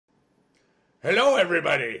Hello,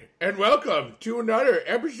 everybody, and welcome to another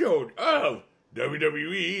episode of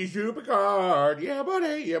WWE Supercard. Yeah,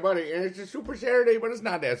 buddy. And it's a super Saturday, but it's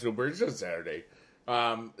not that super. It's just Saturday.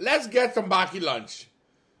 Let's get some Bocky Lunch.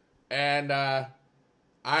 And I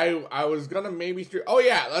was gonna maybe stream. Oh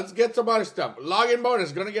yeah, let's get some other stuff. Login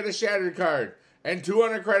bonus, gonna get a shattered card and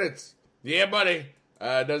 200 credits. Yeah, buddy.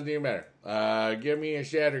 Doesn't even matter. Give me a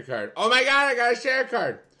shattered card. Oh my god, I got a shattered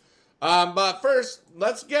card. But first,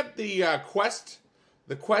 let's get the quest.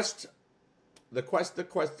 And,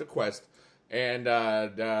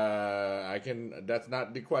 that's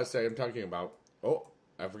not the quest I am talking about. Oh,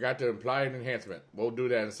 I forgot to apply an enhancement. We'll do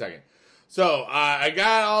that in a second. So, I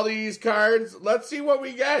got all these cards. Let's see what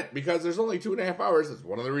we get, because there's only 2.5 hours. That's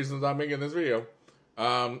one of the reasons I'm making this video.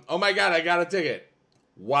 Oh my god, I got a ticket.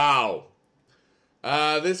 Wow.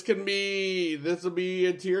 This will be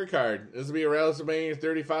a tier card. This will be a WrestleMania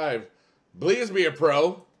 35. Please be a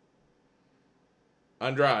pro.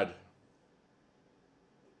 Andrade.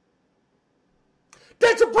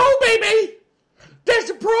 That's a pro, baby! That's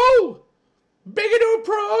a pro! Bigedude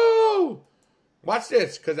pro! Watch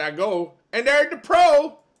this, because I go, and there's the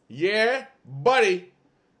pro! Yeah, buddy.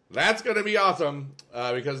 That's going to be awesome,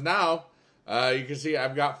 because now, you can see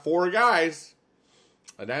I've got 4 guys,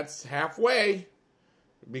 and that's halfway.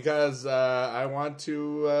 Because I want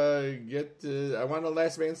to I want a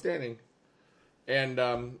last man standing, and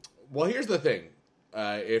well, here's the thing: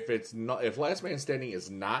 if last man standing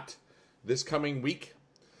is not this coming week,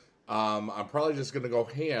 I'm probably just gonna go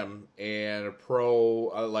ham and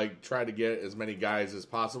try to get as many guys as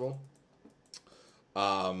possible.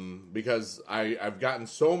 Because I've gotten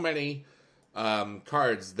so many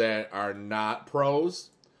cards that are not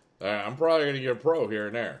pros. I'm probably going to get a pro here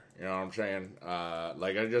and there. You know what I'm saying?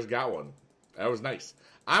 Like, I just got one. That was nice.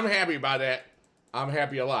 I'm happy about that. I'm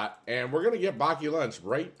happy a lot. And we're going to get Bocky Lunch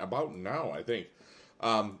right about now, I think.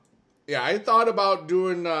 Yeah, I thought about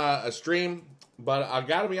doing a stream, but I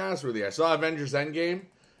got to be honest with you. I saw Avengers Endgame,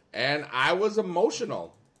 and I was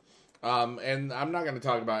emotional. And I'm not going to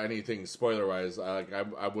talk about anything spoiler-wise.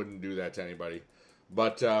 I wouldn't do that to anybody.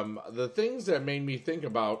 But the things that made me think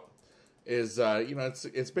about is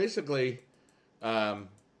it's basically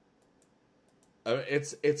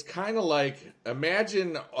it's kind of like,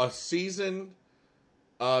 imagine a season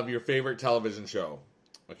of your favorite television show,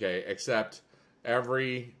 okay, except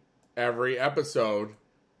every episode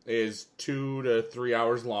is 2 to 3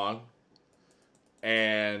 hours long,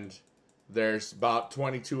 and there's about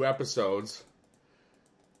 22 episodes.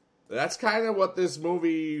 That's kind of what this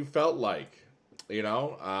movie felt like, you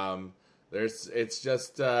know. It's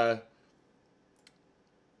just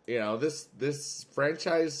this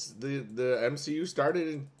franchise, the MCU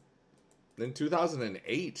started in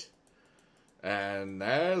 2008, and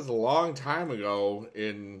that is a long time ago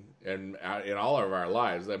in all of our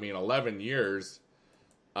lives. I mean, 11 years.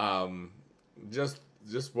 Just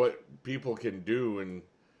what people can do, and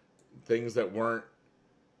things that weren't,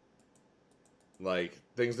 like,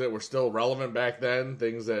 things that were still relevant back then,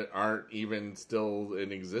 things that aren't even still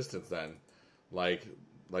in existence then, like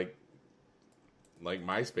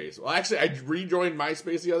MySpace. Well, actually, I rejoined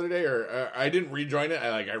MySpace the other day, or I didn't rejoin it.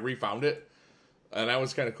 I refound it, and that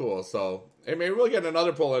was kind of cool. So, hey, maybe we'll get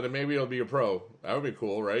another pull in, and maybe it'll be a pro. That would be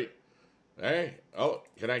cool, right? Hey, oh,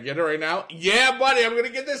 can I get it right now? Yeah, buddy, I'm gonna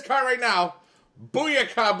get this card right now.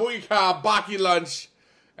 Booyaka, Bocky Lunch,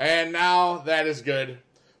 and now that is good.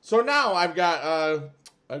 So now I've got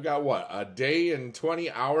what, a day and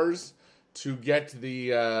 20 hours to get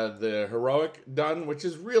the heroic done, which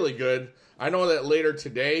is really good. I know that later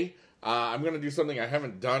today, I'm going to do something I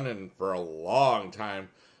haven't done for a long time.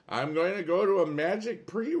 I'm going to go to a Magic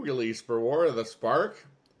pre-release for War of the Spark,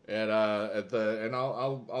 and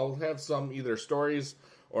I'll have some either stories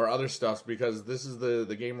or other stuff, because this is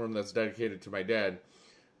the game room that's dedicated to my dad,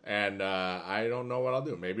 and I don't know what I'll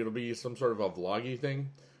do. Maybe it'll be some sort of a vloggy thing,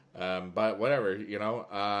 but whatever, you know.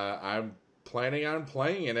 I'm planning on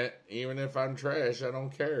playing in it, even if I'm trash. I don't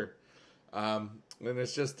care. And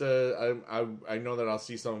it's just, I know that I'll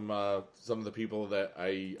see some of the people that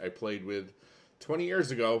I played with 20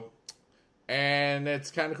 years ago, and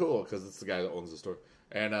it's kind of cool, because it's the guy that owns the store.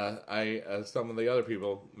 And some of the other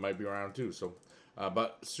people might be around too. So,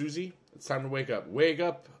 but Susie, it's time to wake up. Wake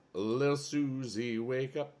up, little Susie,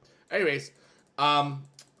 wake up. Anyways,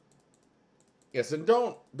 yes, and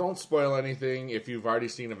don't spoil anything if you've already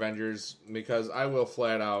seen Avengers, because I will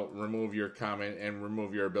flat out remove your comment and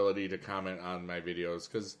remove your ability to comment on my videos,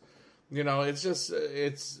 because, you know, it's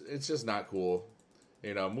just not cool.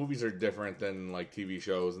 You know, movies are different than, like, TV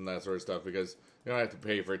shows and that sort of stuff, because you don't have to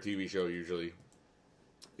pay for a TV show usually.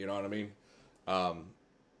 You know what I mean?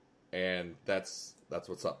 and that's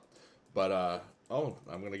what's up. But oh,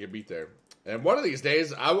 I'm gonna get beat there. And one of these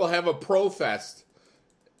days, I will have a pro fest,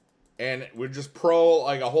 and we'll just pro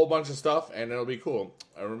like a whole bunch of stuff, and it'll be cool.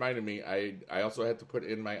 It reminded me, I also had to put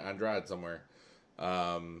in my Andrade somewhere.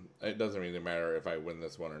 It doesn't really matter if I win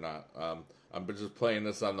this one or not. I'm just playing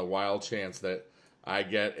this on the wild chance that I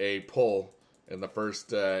get a pull in the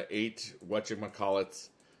first 8 whatchamacallits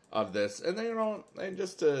of this, and then, you know, and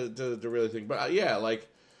just to really think. But yeah, like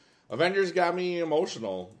Avengers got me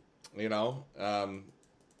emotional, you know,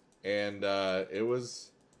 and it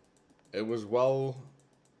was well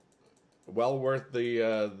worth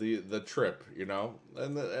the trip, you know,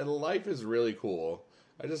 and life is really cool.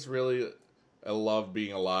 I love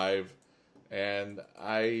being alive, and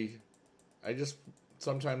I just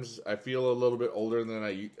sometimes I feel a little bit older than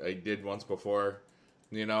I did once before.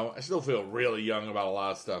 You know, I still feel really young about a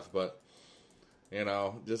lot of stuff, but, you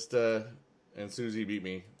know, just, and Susie beat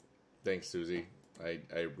me. Thanks, Susie.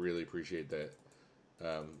 I really appreciate that.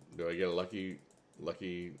 Do I get a lucky?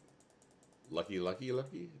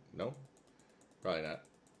 No? Probably not.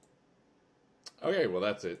 Okay, well,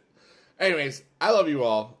 that's it. Anyways, I love you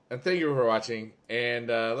all, and thank you for watching, and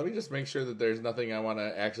let me just make sure that there's nothing I want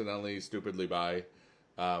to accidentally, stupidly buy,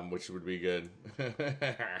 which would be good.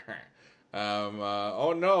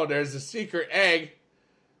 Oh no, there's a secret egg.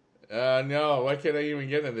 No, what can I even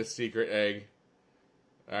get in this secret egg?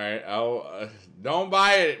 Alright, don't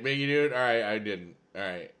buy it, Biggie Dude. Alright, I didn't.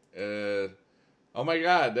 Alright, oh my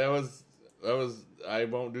god, that was, I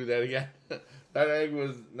won't do that again. That egg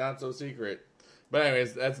was not so secret. But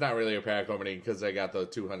anyways, that's not really a pack opening, because I got the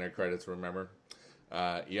 200 credits, remember?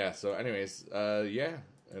 Yeah, so anyways, yeah,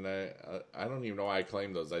 and I don't even know why I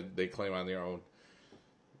claimed those. They claim on their own.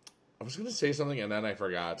 I was going to say something, and then I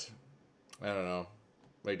forgot. I don't know.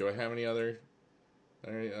 Wait, do I have any other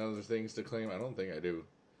things to claim? I don't think I do.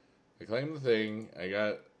 I claimed the thing. I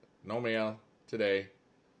got no mail today.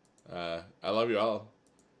 I love you all.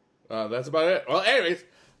 That's about it. Well, anyways,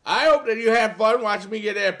 I hope that you had fun watching me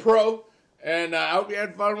get that pro. And I hope you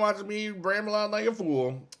had fun watching me bramble on like a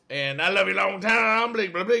fool. And I love you long time.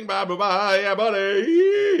 Blink, blink, blink, bye, bye, bye. Yeah,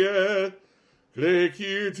 buddy. Yeah. Click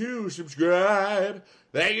here to subscribe.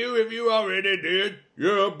 Thank you if you already did.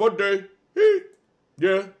 Yeah, buddy.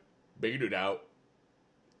 Yeah. Bigedude out.